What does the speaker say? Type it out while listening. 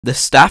The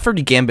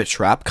Stafford Gambit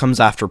trap comes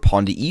after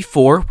pawn to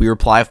e4, we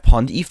reply with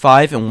pawn to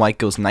e5, and white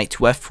goes knight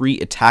to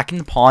f3, attacking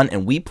the pawn,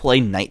 and we play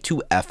knight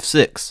to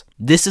f6.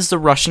 This is the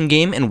Russian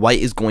game, and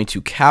white is going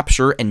to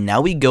capture, and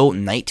now we go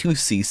knight to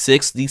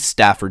c6, the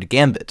Stafford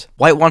Gambit.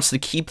 White wants to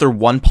keep their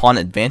one pawn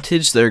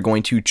advantage, they're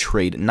going to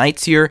trade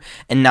knights here,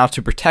 and now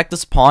to protect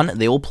this pawn,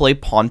 they will play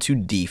pawn to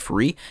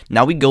d3.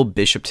 Now we go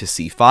bishop to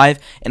c5,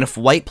 and if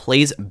white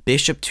plays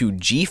bishop to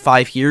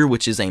g5 here,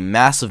 which is a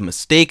massive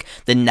mistake,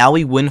 then now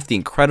we win with the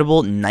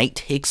incredible knight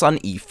takes on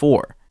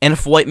e4. And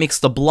if white makes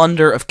the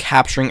blunder of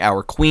capturing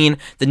our queen,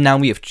 then now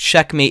we have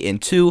checkmate in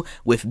 2,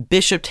 with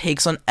bishop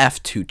takes on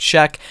f2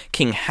 check,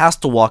 king has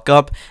to walk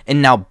up,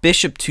 and now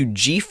bishop to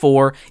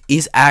g4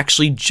 is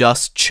actually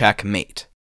just checkmate.